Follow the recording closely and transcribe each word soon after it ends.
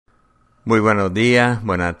Muy buenos días,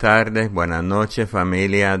 buenas tardes, buenas noches,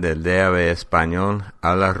 familia del DAB Español.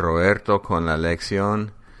 Habla Roberto con la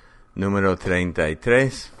lección número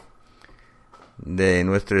 33 de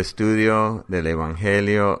nuestro estudio del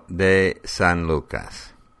Evangelio de San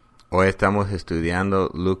Lucas. Hoy estamos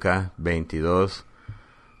estudiando Lucas 22,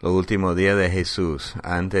 los últimos días de Jesús,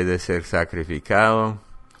 antes de ser sacrificado,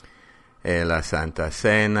 la Santa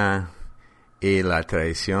Cena y la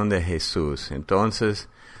traición de Jesús. Entonces,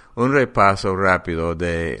 un repaso rápido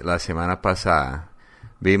de la semana pasada.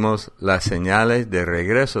 Vimos las señales de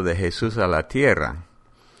regreso de Jesús a la tierra,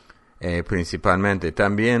 principalmente.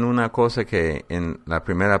 También una cosa que en la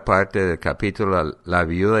primera parte del capítulo, la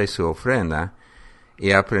viuda y su ofrenda,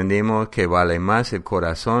 y aprendimos que vale más el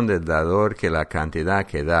corazón del dador que la cantidad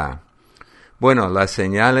que da. Bueno, las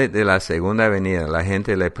señales de la segunda venida, la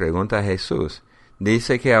gente le pregunta a Jesús,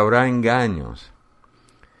 dice que habrá engaños.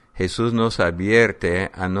 Jesús nos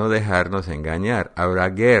advierte a no dejarnos engañar. Habrá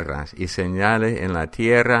guerras y señales en la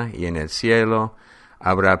tierra y en el cielo.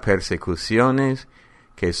 Habrá persecuciones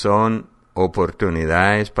que son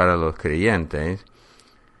oportunidades para los creyentes.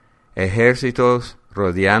 Ejércitos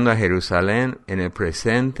rodeando a Jerusalén en el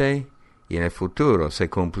presente y en el futuro.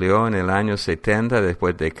 Se cumplió en el año 70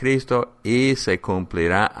 después de Cristo y se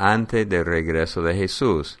cumplirá antes del regreso de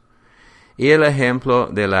Jesús. Y el ejemplo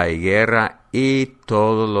de la higuera y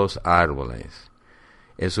todos los árboles.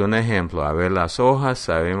 Es un ejemplo. A ver las hojas,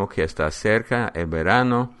 sabemos que está cerca el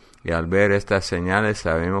verano, y al ver estas señales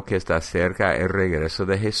sabemos que está cerca el regreso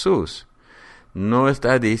de Jesús. No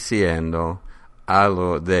está diciendo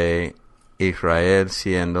algo de Israel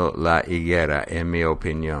siendo la higuera, en mi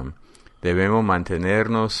opinión. Debemos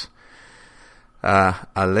mantenernos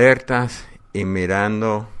alertas y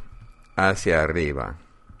mirando hacia arriba.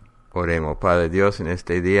 Oremos, Padre Dios, en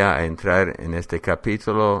este día, a entrar en este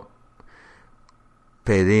capítulo,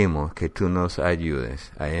 pedimos que tú nos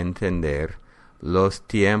ayudes a entender los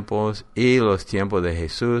tiempos de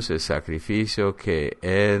Jesús, el sacrificio que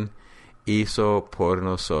Él hizo por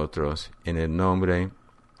nosotros, en el nombre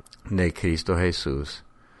de Cristo Jesús.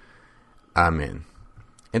 Amén.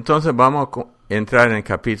 Entonces vamos a entrar en el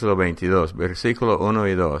capítulo 22, versículos 1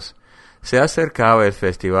 y 2. Se acercaba el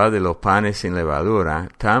festival de los panes sin levadura,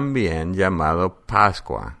 también llamado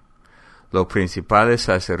Pascua. Los principales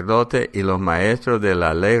sacerdotes y los maestros de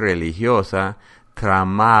la ley religiosa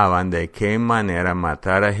tramaban de qué manera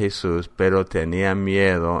matar a Jesús, pero tenían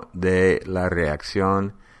miedo de la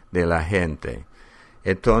reacción de la gente.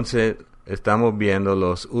 Entonces, estamos viendo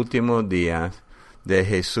los últimos días de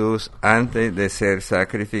Jesús antes de ser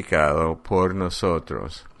sacrificado por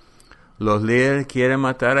nosotros. Los líderes quieren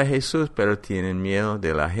matar a Jesús, pero tienen miedo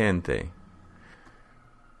de la gente.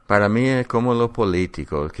 Para mí es como los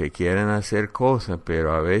políticos que quieren hacer cosas,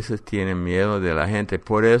 pero a veces tienen miedo de la gente.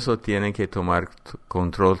 Por eso tienen que tomar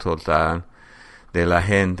control total de la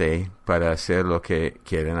gente para hacer lo que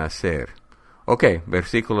quieren hacer. Ok,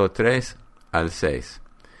 versículo 3 al 6.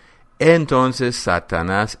 Entonces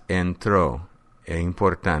Satanás entró, es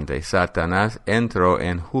importante, Satanás entró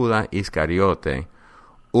en Judas Iscariote,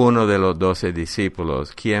 uno de los 12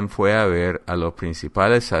 discípulos, quien fue a ver a los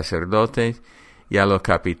principales sacerdotes y a los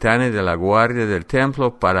capitanes de la guardia del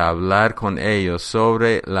templo para hablar con ellos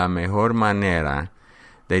sobre la mejor manera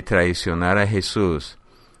de traicionar a Jesús.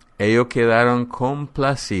 Ellos quedaron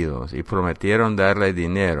complacidos y prometieron darle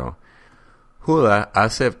dinero. Judas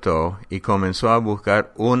aceptó y comenzó a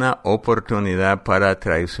buscar una oportunidad para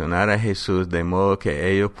traicionar a Jesús de modo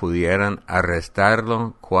que ellos pudieran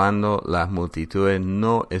arrestarlo cuando las multitudes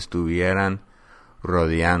no estuvieran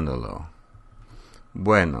rodeándolo.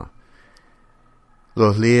 Bueno,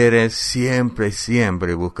 los líderes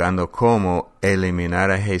siempre buscando cómo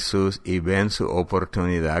eliminar a Jesús y ven su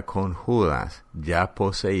oportunidad con Judas, ya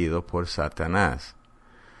poseído por Satanás.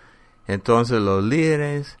 Entonces los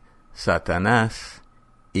líderes, Satanás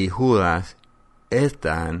y Judas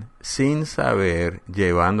están sin saber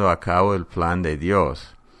llevando a cabo el plan de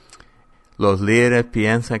Dios. Los líderes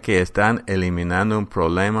piensan que están eliminando un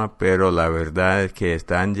problema, pero la verdad es que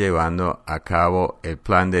están llevando a cabo el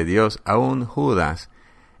plan de Dios. Aún Judas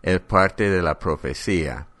es parte de la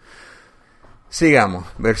profecía. Sigamos,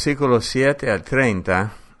 versículos 7 al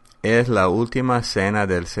 30 es la última cena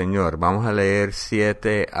del Señor. Vamos a leer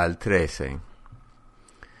 7 al 13.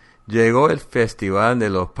 Llegó el festival de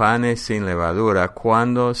los panes sin levadura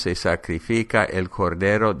cuando se sacrifica el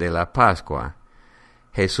cordero de la Pascua.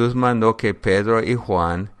 Jesús mandó que Pedro y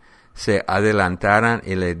Juan se adelantaran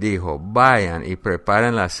y les dijo, vayan y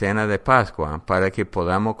preparen la cena de Pascua para que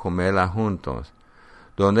podamos comerla juntos.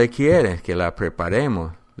 ¿Dónde quieres que la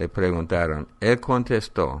preparemos?, le preguntaron. Él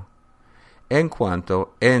contestó, en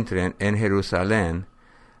cuanto entren en Jerusalén,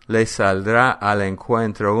 les saldrá al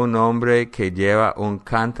encuentro un hombre que lleva un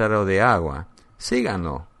cántaro de agua.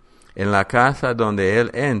 Síganlo. En la casa donde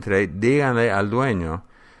él entre, díganle al dueño: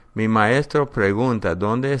 mi maestro pregunta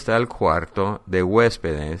dónde está el cuarto de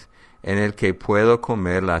huéspedes en el que puedo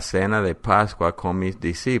comer la cena de Pascua con mis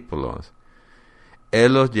discípulos.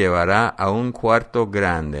 Él los llevará a un cuarto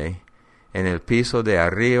grande en el piso de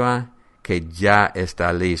arriba que ya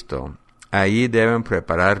está listo. Allí deben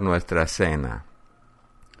preparar nuestra cena.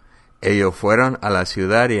 Ellos fueron a la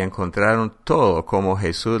ciudad y encontraron todo como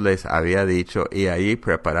Jesús les había dicho, y allí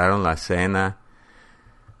prepararon la cena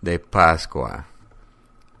de Pascua.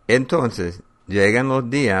 Entonces llegan los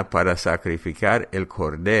días para sacrificar el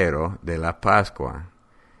cordero de la Pascua.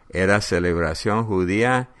 Era celebración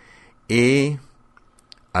judía y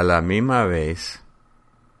a la misma vez,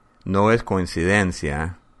 no es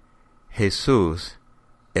coincidencia, Jesús,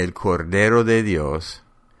 el Cordero de Dios,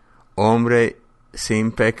 hombre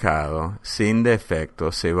sin pecado, sin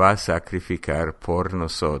defecto, se va a sacrificar por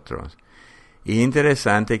nosotros. Y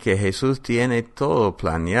interesante que Jesús tiene todo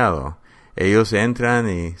planeado. Ellos entran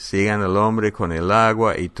y siguen al hombre con el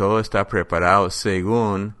agua y todo está preparado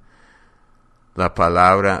según la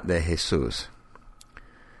palabra de Jesús.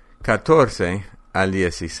 14 al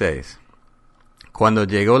 16. Cuando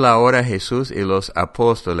llegó la hora, Jesús y los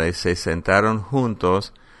apóstoles se sentaron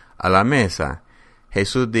juntos a la mesa.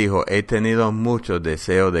 Jesús dijo: he tenido mucho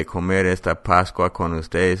deseo de comer esta Pascua con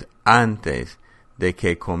ustedes antes de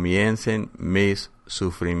que comiencen mis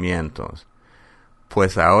sufrimientos.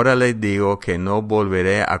 Pues ahora les digo que no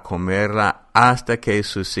volveré a comerla hasta que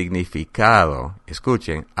su significado,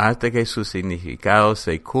 escuchen, hasta que su significado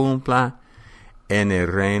se cumpla en el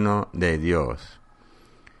reino de Dios.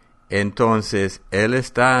 Entonces, Él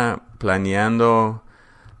está planeando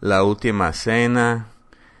la última cena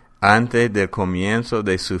antes del comienzo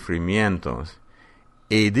de sufrimientos.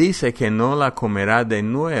 Y dice que no la comerá de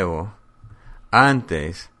nuevo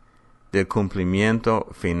antes del cumplimiento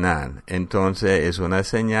final. Entonces, es una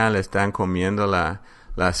señal, están comiendo la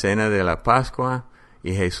cena de la Pascua,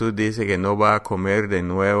 y Jesús dice que no va a comer de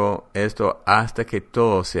nuevo esto hasta que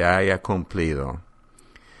todo se haya cumplido.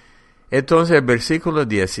 Entonces, el versículo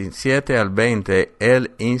 17 al 20,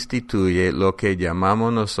 Él instituye lo que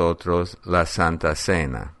llamamos nosotros la Santa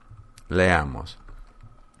Cena. Leamos.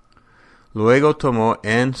 Luego tomó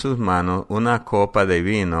en sus manos una copa de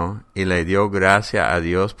vino y le dio gracia a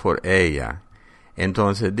Dios por ella.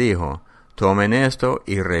 Entonces dijo: tomen esto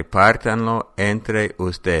y repártanlo entre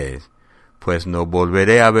ustedes, pues no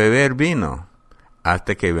volveré a beber vino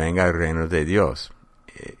hasta que venga el reino de Dios.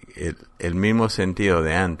 El mismo sentido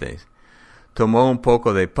de antes. Tomó un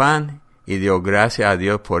poco de pan y dio gracia a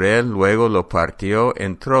Dios por él, luego lo partió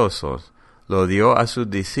en trozos, lo dio a sus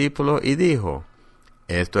discípulos y dijo: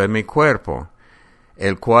 esto es mi cuerpo,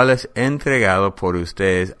 el cual es entregado por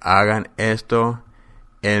ustedes, hagan esto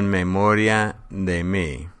en memoria de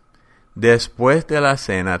mí. Después de la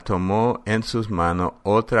cena tomó en sus manos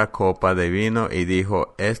otra copa de vino y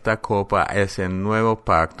dijo: esta copa es el nuevo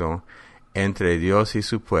pacto entre Dios y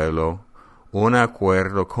su pueblo, un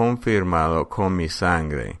acuerdo confirmado con mi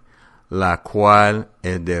sangre, la cual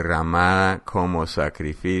es derramada como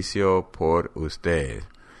sacrificio por ustedes.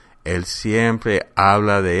 Él siempre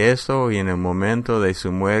habla de eso y en el momento de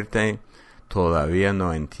su muerte todavía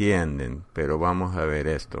no entienden, pero vamos a ver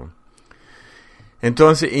esto.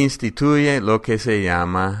 Entonces instituye lo que se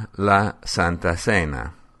llama la Santa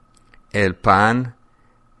Cena. El pan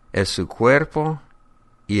es su cuerpo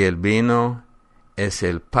y el vino es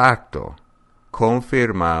el pacto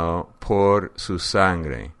confirmado por su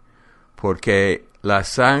sangre, porque la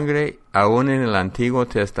sangre aún en el Antiguo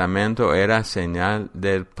Testamento era señal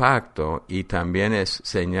del pacto y también es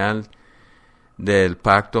señal del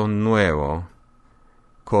pacto nuevo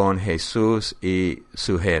con Jesús y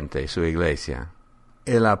su gente, su iglesia.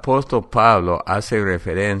 El apóstol Pablo hace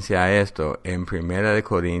referencia a esto en 1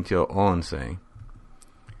 Corintios 11,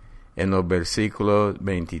 en los versículos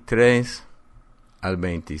 23 al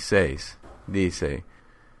 26. Dice: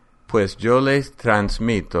 pues yo les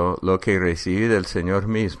transmito lo que recibí del Señor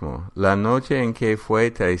mismo. La noche en que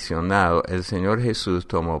fue traicionado, el Señor Jesús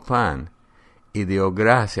tomó pan y dio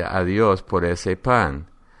gracia a Dios por ese pan.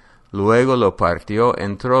 Luego lo partió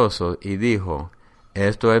en trozos y dijo: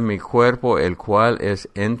 esto es mi cuerpo, el cual es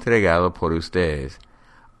entregado por ustedes.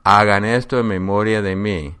 Hagan esto en memoria de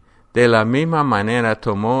mí. De la misma manera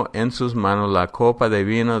tomó en sus manos la copa de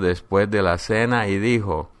vino después de la cena y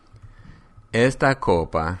dijo: esta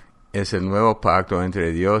copa es el nuevo pacto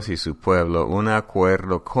entre Dios y su pueblo, un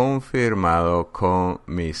acuerdo confirmado con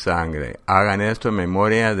mi sangre. Hagan esto en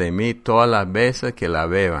memoria de mí todas las veces que la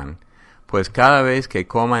beban. Pues cada vez que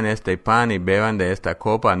coman este pan y beban de esta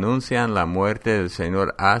copa, anuncian la muerte del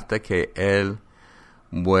Señor hasta que Él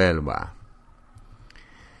vuelva.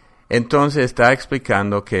 Entonces está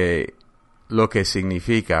explicando lo que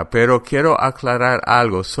significa, pero quiero aclarar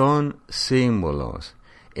algo, son símbolos.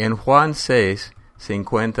 En Juan 6,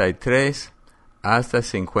 53 hasta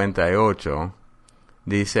 58,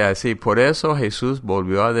 dice así: por eso Jesús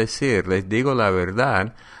volvió a decir, les digo la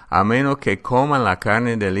verdad, a menos que coman la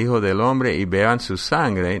carne del Hijo del Hombre y beban su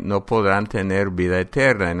sangre, no podrán tener vida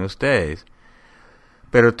eterna en ustedes.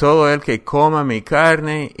 Pero todo el que coma mi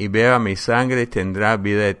carne y beba mi sangre tendrá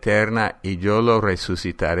vida eterna, y yo lo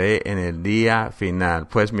resucitaré en el día final.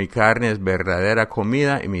 Pues mi carne es verdadera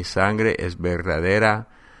comida y mi sangre es verdadera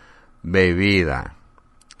bebida.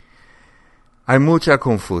 Hay mucha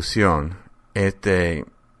confusión.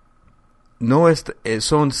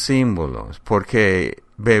 Son símbolos, porque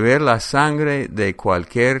beber la sangre de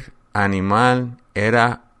cualquier animal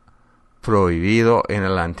era prohibido en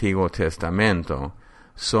el Antiguo Testamento.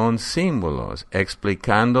 Son símbolos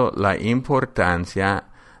explicando la importancia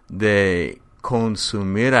de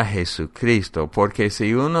consumir a Jesucristo, porque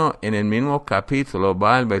si uno en el mismo capítulo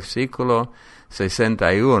va al versículo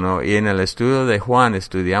 61, y en el estudio de Juan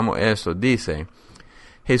estudiamos esto, dice: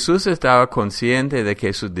 Jesús estaba consciente de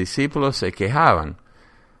que sus discípulos se quejaban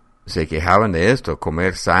de esto,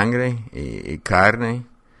 comer sangre y carne.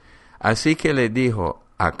 Así que le dijo: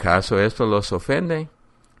 ¿acaso esto los ofende?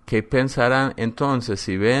 ¿Qué pensarán entonces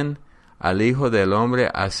si ven al Hijo del Hombre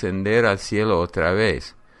ascender al cielo otra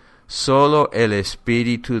vez? Solo el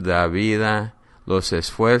Espíritu da vida, los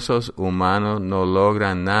esfuerzos humanos no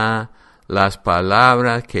logran nada. Las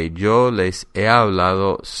palabras que yo les he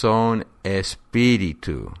hablado son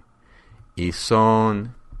espíritu y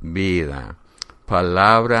son vida.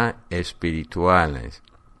 Palabras espirituales.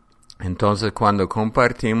 Entonces, cuando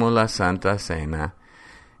compartimos la Santa Cena,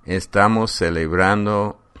 estamos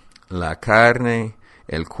celebrando la carne,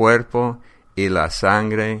 el cuerpo y la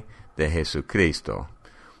sangre de Jesucristo.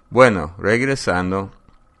 Bueno, regresando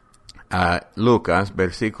a Lucas,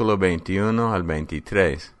 versículo 21 al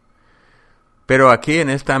 23. Pero aquí en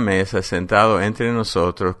esta mesa, sentado entre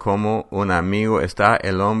nosotros como un amigo, está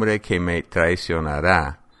el hombre que me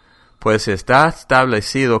traicionará. Pues está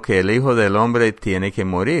establecido que el Hijo del Hombre tiene que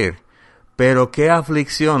morir. Pero ¿qué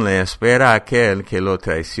aflicción le espera a aquel que lo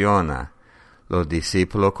traiciona? Los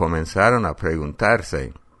discípulos comenzaron a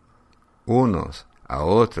preguntarse unos a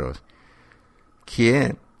otros,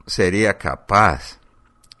 ¿quién sería capaz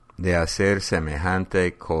de hacer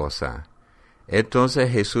semejante cosa? Entonces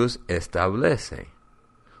Jesús establece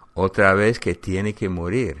otra vez que tiene que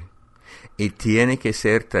morir y tiene que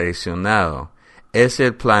ser traicionado. Es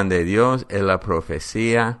el plan de Dios, es la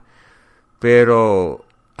profecía, pero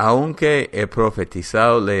aunque he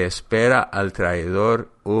profetizado, le espera al traidor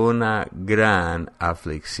una gran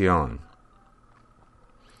aflicción.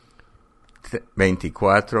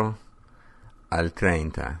 24 al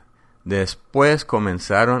 30. Después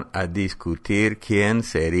comenzaron a discutir quién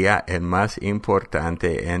sería el más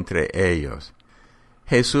importante entre ellos.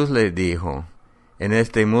 Jesús les dijo: en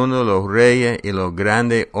este mundo los reyes y los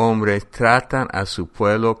grandes hombres tratan a su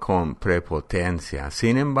pueblo con prepotencia.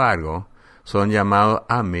 Sin embargo, son llamados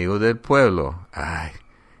amigos del pueblo.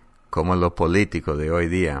 Como los políticos de hoy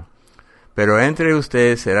día. Pero entre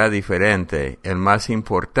ustedes será diferente. El más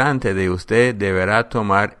importante de ustedes deberá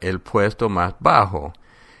tomar el puesto más bajo.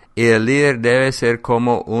 Y el líder debe ser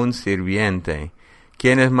como un sirviente.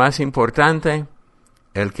 ¿Quién es más importante?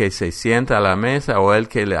 ¿El que se sienta a la mesa o el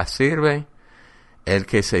que la sirve? El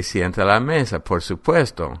que se sienta a la mesa, por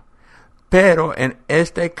supuesto. Pero en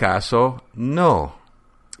este caso, no.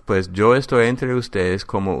 Pues yo estoy entre ustedes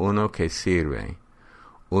como uno que sirve.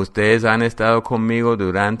 Ustedes han estado conmigo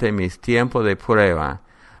durante mis tiempos de prueba.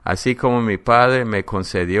 Así como mi Padre me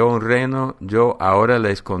concedió un reino, yo ahora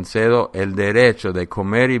les concedo el derecho de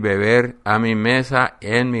comer y beber a mi mesa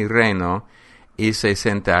en mi reino, y se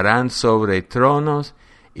sentarán sobre tronos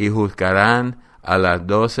y juzgarán a las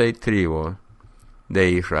 12 tribus de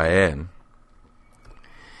Israel.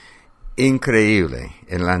 Increíble,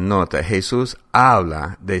 en las notas Jesús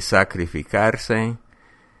habla de sacrificarse,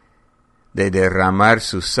 de derramar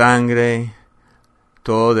su sangre,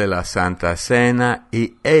 todo de la Santa Cena,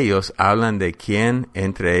 y ellos hablan de quién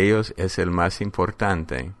entre ellos es el más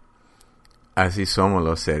importante. Así somos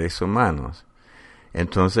los seres humanos.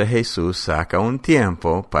 Entonces Jesús saca un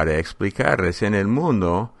tiempo para explicarles: en el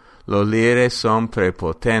mundo los líderes son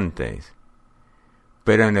prepotentes,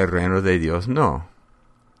 pero en el reino de Dios no.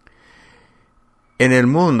 En el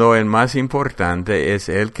mundo el más importante es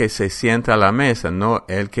el que se sienta a la mesa, no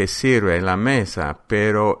el que sirve en la mesa,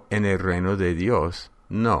 pero en el reino de Dios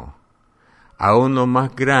no. Aún los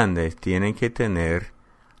más grandes tienen que tener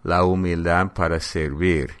la humildad para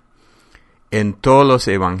servir. En todos los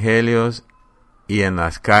evangelios y en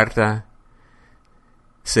las cartas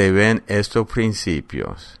se ven estos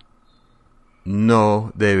principios.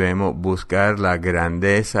 No debemos buscar la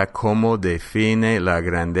grandeza como define la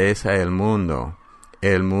grandeza el mundo.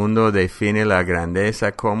 El mundo define la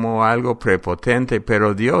grandeza como algo prepotente,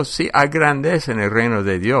 pero Dios sí hay grandeza en el reino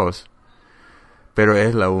de Dios, pero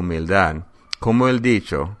es la humildad. Como el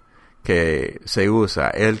dicho que se usa,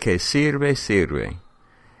 el que sirve, sirve.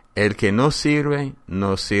 El que no sirve,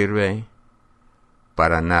 no sirve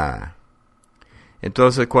para nada.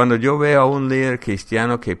 Entonces, cuando yo veo a un líder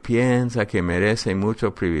cristiano que piensa que merece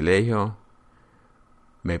mucho privilegio,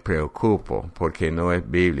 me preocupo porque no es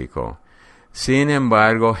bíblico. Sin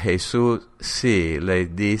embargo, Jesús sí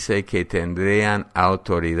les dice que tendrían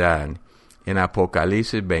autoridad. En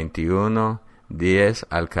Apocalipsis 21, 10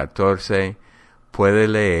 al 14, puede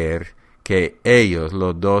leer que ellos,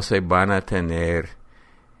 los 12, van a tener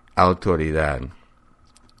autoridad.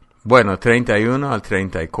 Bueno, 31 al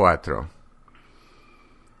 34.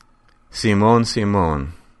 Simón,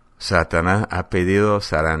 Simón, Satanás ha pedido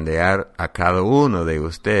zarandear a cada uno de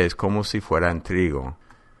ustedes como si fueran trigo.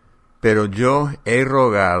 Pero yo he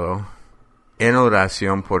rogado en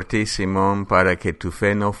oración por ti, Simón, para que tu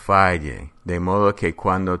fe no falle, de modo que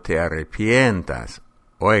cuando te arrepientas,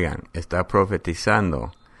 oigan, está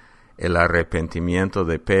profetizando el arrepentimiento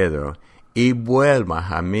de Pedro, y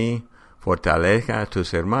vuelvas a mí, fortalezca a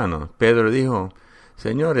tus hermanos. Pedro dijo,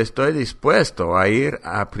 Señor, estoy dispuesto a ir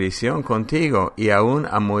a prisión contigo y aún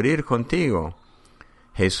a morir contigo.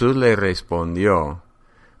 Jesús le respondió,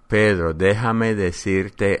 Pedro, déjame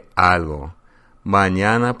decirte algo.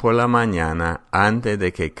 Mañana por la mañana, antes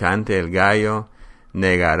de que cante el gallo,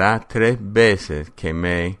 negarás 3 veces que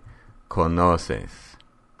me conoces.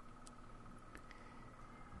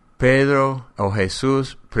 Pedro o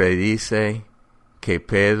Jesús predice que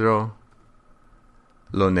Pedro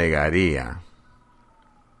lo negaría.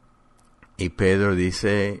 Y Pedro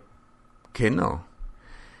dice que no.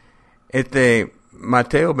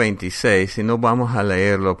 Mateo 26, si no vamos a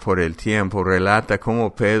leerlo por el tiempo, relata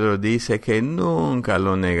cómo Pedro dice que nunca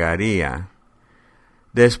lo negaría.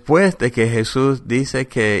 Después de que Jesús dice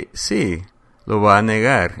que sí, lo va a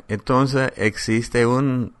negar, entonces existe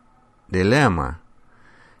un dilema.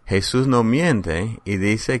 Jesús no miente y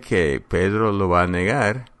dice que Pedro lo va a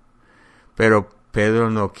negar, pero Pedro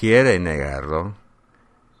no quiere negarlo.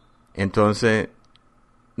 Entonces,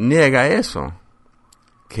 niega eso.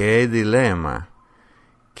 ¡Qué dilema!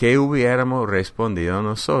 ¿Qué hubiéramos respondido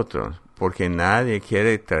nosotros? Porque nadie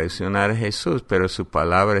quiere traicionar a Jesús, pero su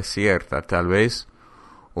palabra es cierta. Tal vez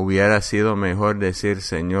hubiera sido mejor decir,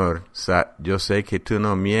 Señor, yo sé que tú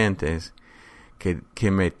no mientes,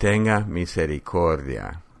 que me tengas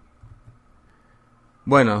misericordia.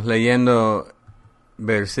 Bueno, leyendo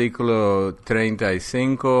versículo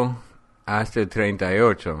 35 hasta el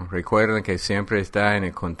 38, recuerden que siempre está en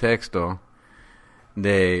el contexto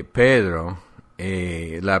de Pedro,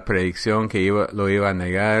 la predicción que lo iba a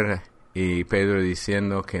negar y Pedro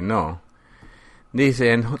diciendo que no.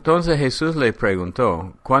 Dice, entonces Jesús le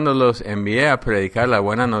preguntó, cuando los envié a predicar la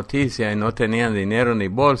buena noticia y no tenían dinero ni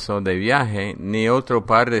bolso de viaje, ni otro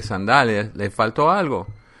par de sandalias, ¿les faltó algo?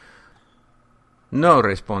 No,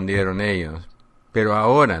 respondieron ellos, pero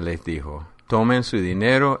ahora les dijo, tomen su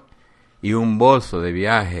dinero y un bolso de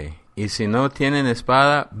viaje, y si no tienen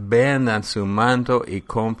espada, vendan su manto y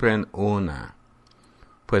compren una.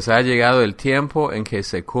 Pues ha llegado el tiempo en que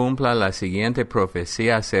se cumpla la siguiente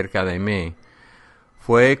profecía acerca de mí.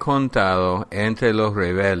 Fue contado entre los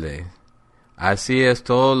rebeldes. Así es,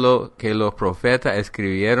 todo lo que los profetas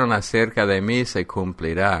escribieron acerca de mí se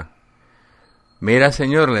cumplirá. Mira,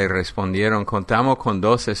 Señor, le respondieron, contamos con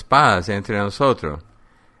 2 espadas entre nosotros.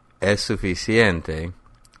 Es suficiente,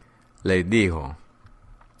 les dijo.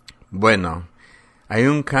 Bueno, hay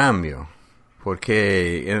un cambio,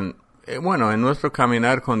 porque en nuestro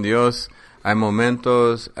caminar con Dios hay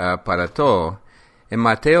momentos para todo. En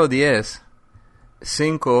Mateo 10,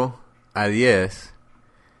 5 a 10,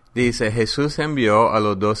 dice, Jesús envió a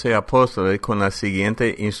los 12 apóstoles con las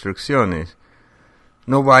siguientes instrucciones.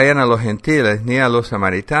 No vayan a los gentiles ni a los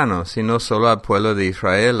samaritanos, sino solo al pueblo de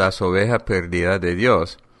Israel, las ovejas perdidas de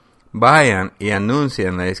Dios. Vayan y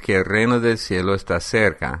anúncienles que el reino del cielo está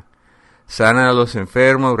cerca. Sanan a los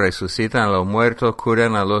enfermos, resucitan a los muertos,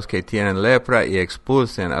 curan a los que tienen lepra y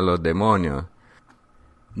expulsen a los demonios.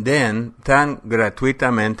 Den tan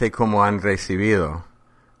gratuitamente como han recibido.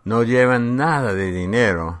 No llevan nada de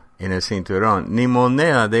dinero en el cinturón, ni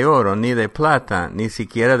moneda de oro, ni de plata, ni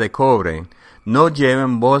siquiera de cobre. No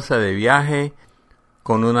lleven bolsa de viaje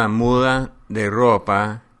con una muda de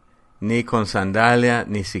ropa, ni con sandalia,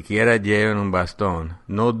 ni siquiera lleven un bastón.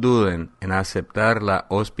 No duden en aceptar la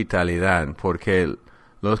hospitalidad, porque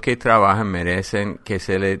los que trabajan merecen que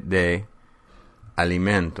se les dé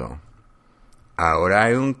alimento. Ahora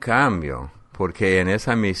hay un cambio, porque en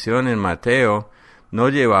esa misión en Mateo no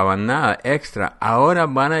llevaban nada extra. Ahora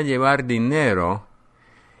van a llevar dinero.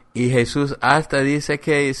 Y Jesús hasta dice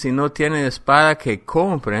que si no tienen espada, que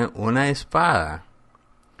compren una espada.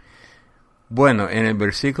 Bueno, en el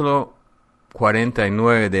versículo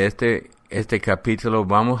 49 de este capítulo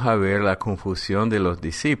vamos a ver la confusión de los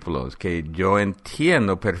discípulos, que yo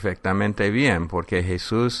entiendo perfectamente bien, porque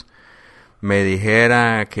Jesús me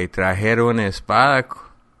dijera que trajera una espada.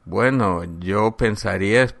 Bueno, yo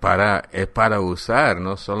pensaría es para usar,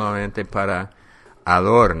 no solamente para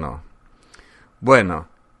adorno. Bueno,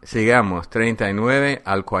 sigamos, 39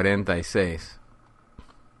 al 46.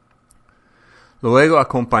 Luego,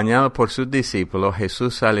 acompañado por sus discípulos,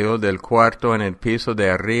 Jesús salió del cuarto en el piso de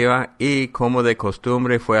arriba y, como de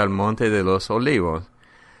costumbre, fue al monte de los olivos.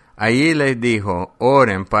 Allí les dijo,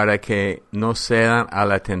 oren para que no cedan a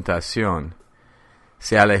la tentación.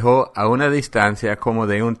 Se alejó a una distancia como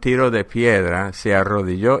de un tiro de piedra, se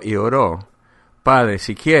arrodilló y oró. Padre,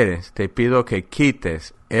 si quieres, te pido que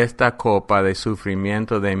quites esta copa de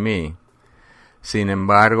sufrimiento de mí. Sin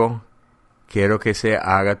embargo, quiero que se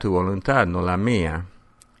haga tu voluntad, no la mía.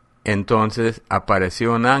 Entonces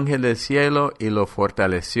apareció un ángel del cielo y lo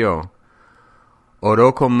fortaleció.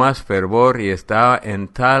 Oró con más fervor y estaba en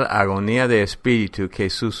tal agonía de espíritu que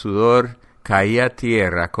su sudor caía a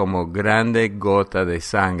tierra como grande gota de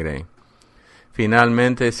sangre.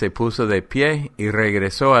 Finalmente se puso de pie y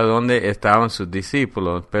regresó a donde estaban sus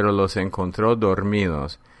discípulos, pero los encontró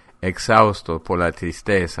dormidos, exhaustos por la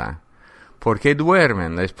tristeza. ¿Por qué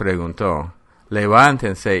duermen?, les preguntó.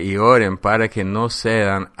 Levántense y oren para que no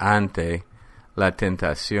cedan ante la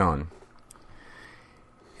tentación.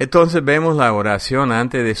 Entonces vemos la oración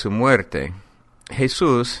antes de su muerte.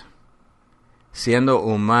 Jesús, siendo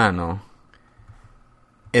humano,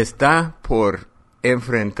 está por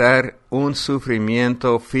enfrentar un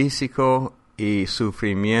sufrimiento físico y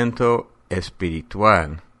sufrimiento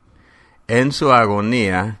espiritual. En su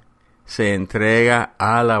agonía se entrega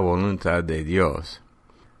a la voluntad de Dios.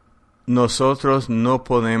 Nosotros no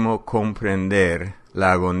podemos comprender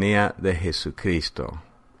la agonía de Jesucristo,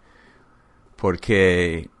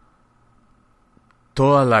 porque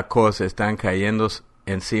todas las cosas están cayendo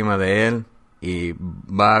encima de Él y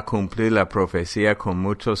va a cumplir la profecía con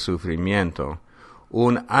mucho sufrimiento.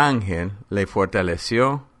 Un ángel le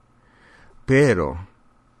fortaleció, pero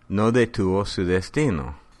no detuvo su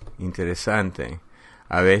destino. Interesante.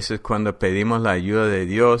 A veces cuando pedimos la ayuda de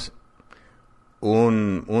Dios,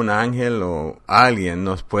 un ángel o alguien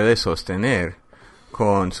nos puede sostener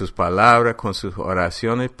con sus palabras, con sus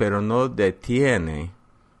oraciones, pero no detiene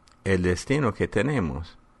el destino que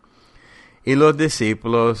tenemos. Y los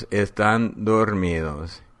discípulos están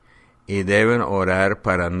dormidos y deben orar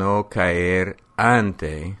para no caer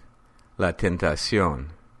ante la tentación.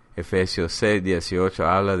 Efesios 6:18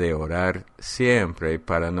 habla de orar siempre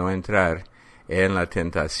para no entrar en la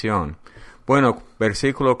tentación. Bueno,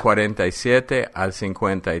 versículo 47 al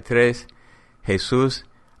 53, Jesús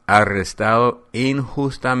arrestado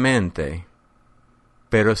injustamente,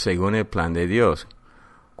 pero según el plan de Dios.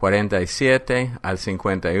 47 al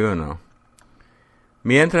 51.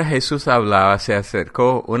 Mientras Jesús hablaba, se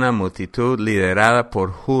acercó una multitud liderada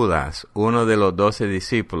por Judas, uno de los 12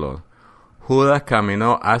 discípulos. Judas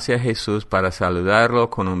caminó hacia Jesús para saludarlo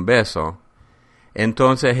con un beso.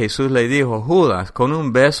 Entonces Jesús le dijo, Judas, ¿con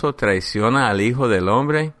un beso traiciona al Hijo del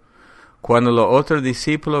Hombre? Cuando los otros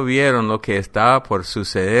discípulos vieron lo que estaba por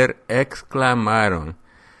suceder, exclamaron,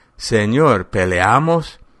 Señor,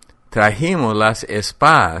 ¿peleamos? Trajimos las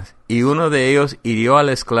espadas, y uno de ellos hirió al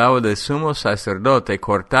esclavo del sumo sacerdote,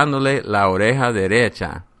 cortándole la oreja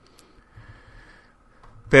derecha.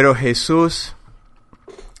 Pero Jesús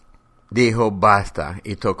dijo, basta,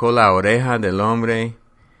 y tocó la oreja del hombre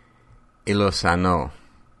y lo sanó.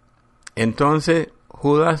 Entonces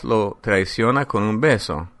Judas lo traiciona con un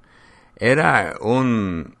beso. Era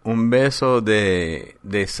un beso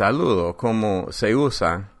de saludo, como se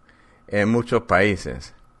usa en muchos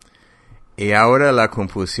países. Y ahora la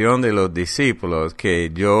confusión de los discípulos,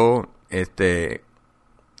 que yo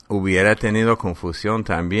hubiera tenido confusión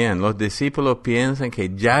también. Los discípulos piensan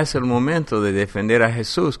que ya es el momento de defender a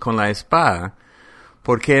Jesús con la espada,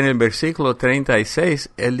 Porque en el versículo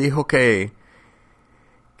 36, él dijo que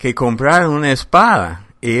compraron una espada.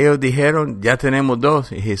 Y ellos dijeron, ya tenemos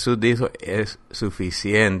dos. Y Jesús dijo, es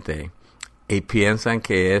suficiente. Y piensan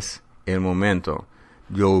que es el momento.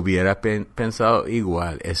 Yo hubiera pensado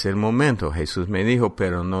igual, es el momento. Jesús me dijo,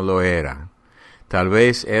 pero no lo era. Tal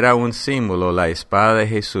vez era un símbolo, la espada de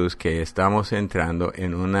Jesús, que estamos entrando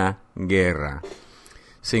en una guerra.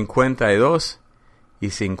 52 y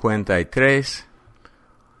 53.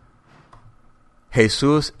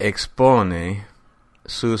 Jesús expone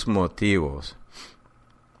sus motivos.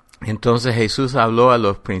 Entonces Jesús habló a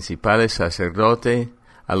los principales sacerdotes,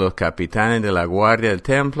 a los capitanes de la guardia del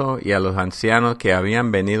templo y a los ancianos que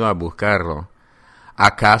habían venido a buscarlo.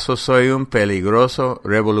 ¿Acaso soy un peligroso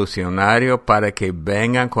revolucionario para que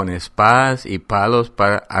vengan con espadas y palos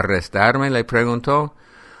para arrestarme? Le preguntó.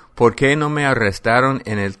 ¿Por qué no me arrestaron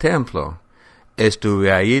en el templo?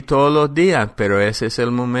 Estuve allí todos los días, pero ese es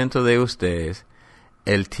el momento de ustedes,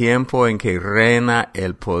 el tiempo en que reina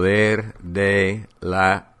el poder de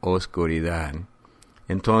la oscuridad.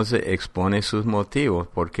 Entonces expone sus motivos,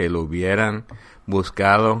 porque lo hubieran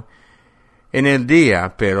buscado en el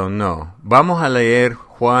día, pero no. Vamos a leer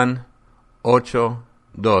Juan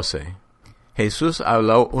 8:12. Jesús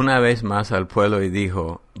habló una vez más al pueblo y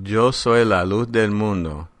dijo, yo soy la luz del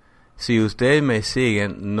mundo. Si ustedes me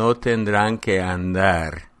siguen, no tendrán que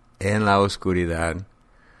andar en la oscuridad,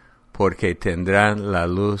 porque tendrán la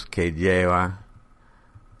luz que lleva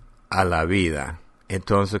a la vida.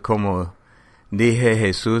 Entonces, como dije,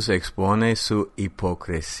 Jesús expone su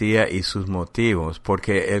hipocresía y sus motivos,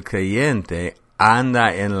 porque el creyente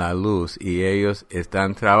anda en la luz y ellos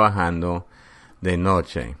están trabajando de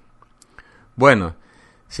noche. Bueno,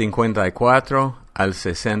 54 al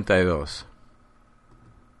 62.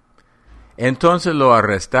 Entonces lo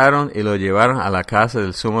arrestaron y lo llevaron a la casa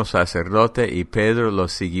del sumo sacerdote y Pedro lo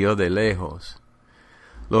siguió de lejos.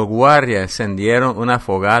 Los guardias encendieron una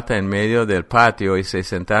fogata en medio del patio y se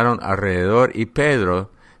sentaron alrededor y Pedro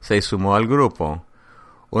se sumó al grupo.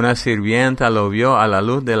 Una sirvienta lo vio a la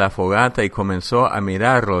luz de la fogata y comenzó a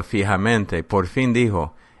mirarlo fijamente. Por fin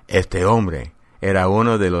dijo, este hombre era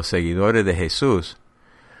uno de los seguidores de Jesús.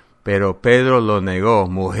 Pero Pedro lo negó,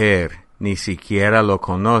 mujer, ni siquiera lo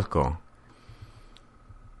conozco.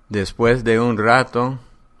 Después de un rato,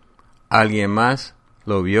 alguien más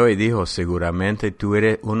lo vio y dijo, seguramente tú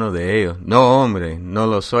eres uno de ellos. No, hombre, no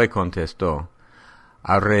lo soy, contestó.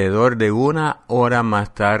 Alrededor de 1 hora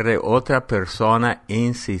más tarde, otra persona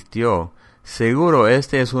insistió, seguro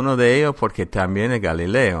este es uno de ellos porque también es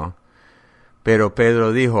Galileo. Pero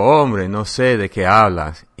Pedro dijo, hombre, no sé de qué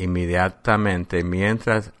hablas. Inmediatamente,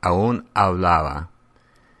 mientras aún hablaba,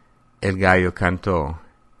 el gallo cantó.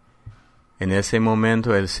 En ese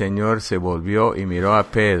momento el Señor se volvió y miró a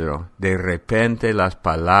Pedro. De repente las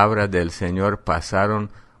palabras del Señor pasaron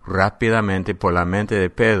rápidamente por la mente de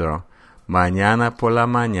Pedro. Mañana por la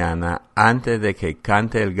mañana, antes de que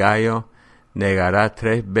cante el gallo, negarás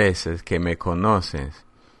 3 veces que me conoces.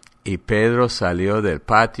 Y Pedro salió del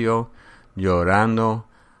patio llorando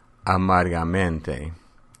amargamente.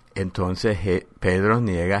 Entonces Pedro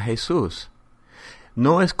niega a Jesús.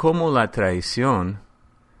 No es como la traición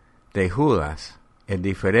de Judas, es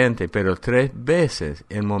diferente, pero 3 veces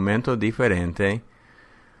en momentos diferentes.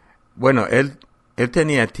 Bueno, él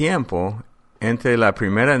tenía tiempo entre la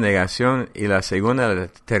primera negación y la segunda, la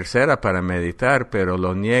tercera para meditar, pero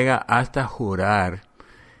lo niega hasta jurar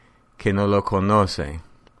que no lo conoce.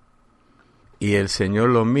 Y el Señor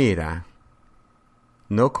lo mira,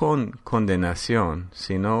 no con condenación,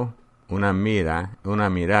 sino una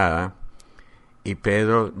mirada, y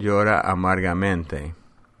Pedro llora amargamente.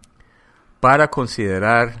 Para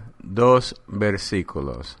considerar 2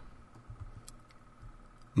 versículos.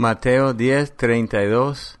 Mateo 10,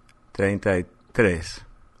 32, 33.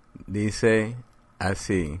 Dice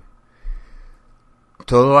así.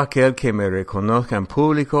 Todo aquel que me reconozca en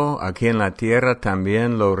público, aquí en la tierra,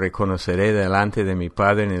 también lo reconoceré delante de mi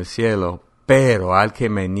Padre en el cielo. Pero al que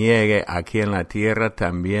me niegue aquí en la tierra,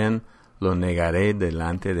 también lo negaré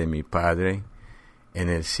delante de mi Padre en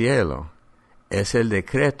el cielo. Es el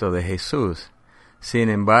decreto de Jesús. Sin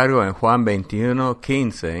embargo, en Juan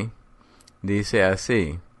 21:15, dice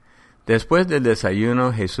así. Después del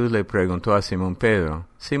desayuno, Jesús le preguntó a Simón Pedro,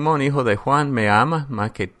 Simón, hijo de Juan, ¿me amas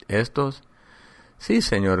más que estos? Sí,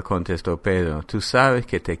 Señor, contestó Pedro, tú sabes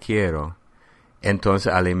que te quiero.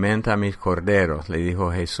 Entonces alimenta a mis corderos, le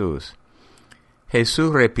dijo Jesús.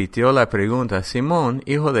 Jesús repitió la pregunta, Simón,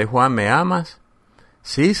 hijo de Juan, ¿me amas?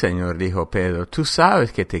 Sí, Señor, dijo Pedro, tú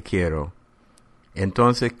sabes que te quiero.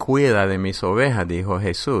 Entonces cuida de mis ovejas, dijo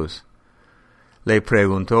Jesús. le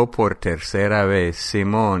preguntó por tercera vez,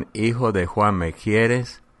 Simón, hijo de Juan, ¿me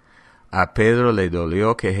quieres? A Pedro le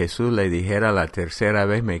dolió que Jesús le dijera la tercera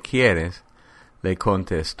vez, ¿me quieres? Le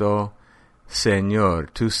contestó,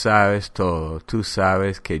 Señor, tú sabes todo, tú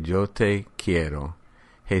sabes que yo te quiero.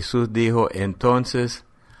 Jesús dijo, entonces,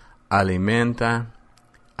 alimenta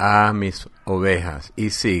a mis ovejas. Y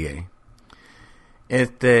sigue.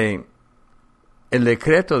 El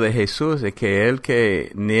decreto de Jesús es que el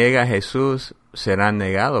que niega a Jesús será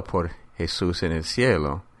negado por Jesús en el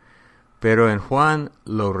cielo. Pero en Juan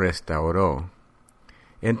lo restauró.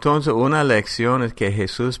 Entonces una lección es que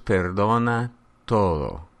Jesús perdona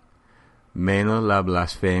todo, menos la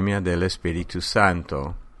blasfemia del Espíritu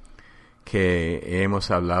Santo, que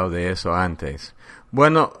hemos hablado de eso antes.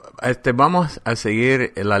 Bueno, vamos a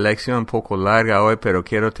seguir la lección un poco larga hoy, pero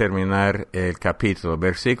quiero terminar el capítulo,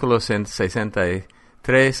 versículos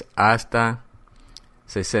 63 hasta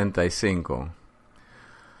 65.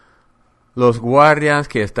 Los guardias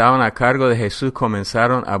que estaban a cargo de Jesús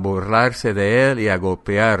comenzaron a burlarse de él y a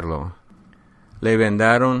golpearlo. Le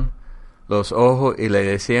vendaron los ojos y le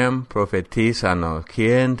decían, profetízanos,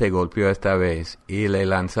 ¿quién te golpeó esta vez? Y le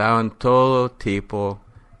lanzaban todo tipo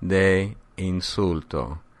de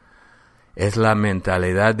insulto. Es la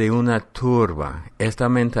mentalidad de una turba. Esta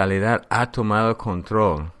mentalidad ha tomado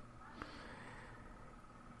control.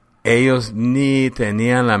 Ellos ni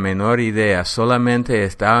tenían la menor idea, solamente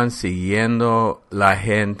estaban siguiendo la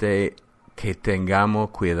gente. Que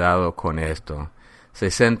tengamos cuidado con esto.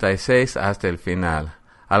 66 hasta el final.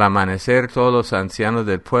 Al amanecer todos los ancianos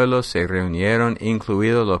del pueblo se reunieron,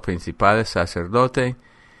 incluidos los principales sacerdotes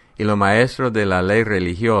y los maestros de la ley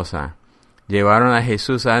religiosa. Llevaron a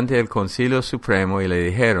Jesús ante el Concilio Supremo y le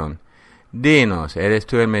dijeron, «Dinos, ¿eres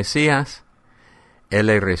tú el Mesías?» Él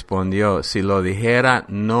le respondió, «Si lo dijera,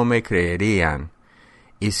 no me creerían.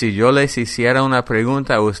 Y si yo les hiciera una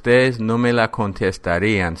pregunta, ustedes no me la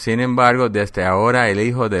contestarían. Sin embargo, desde ahora el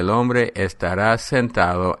Hijo del Hombre estará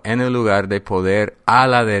sentado en el lugar de poder a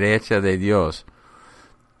la derecha de Dios».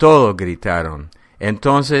 Todos gritaron,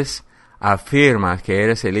 «Entonces, afirmas que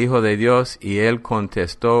eres el Hijo de Dios». Y él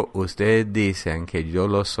contestó, «Ustedes dicen que yo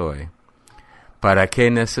lo soy». «¿Para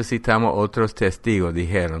qué necesitamos otros testigos?»,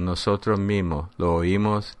 dijeron, «nosotros mismos lo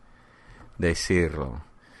oímos decirlo».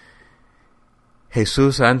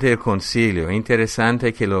 Jesús ante el concilio.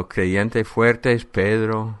 Interesante que los creyentes fuertes,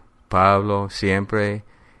 Pedro, Pablo, siempre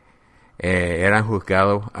eran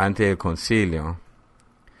juzgados ante el concilio.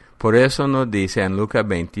 Por eso nos dice en Lucas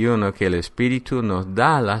 21 que el Espíritu nos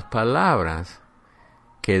da las palabras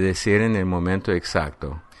que decir en el momento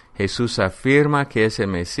exacto. Jesús afirma que es el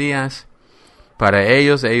Mesías. Para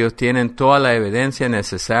ellos tienen toda la evidencia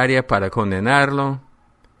necesaria para condenarlo.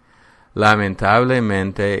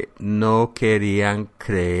 Lamentablemente no querían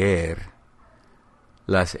creer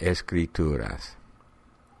las Escrituras.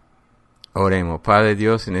 Oremos. Padre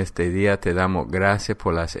Dios, en este día te damos gracias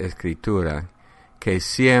por las Escrituras, que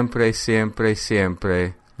siempre, siempre,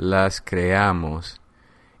 siempre las creamos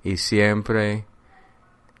y siempre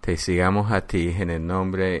te sigamos a ti en el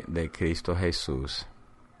nombre de Cristo Jesús.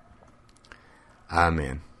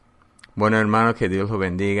 Amén. Bueno, hermano, que Dios lo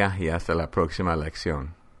bendiga y hasta la próxima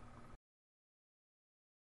lección.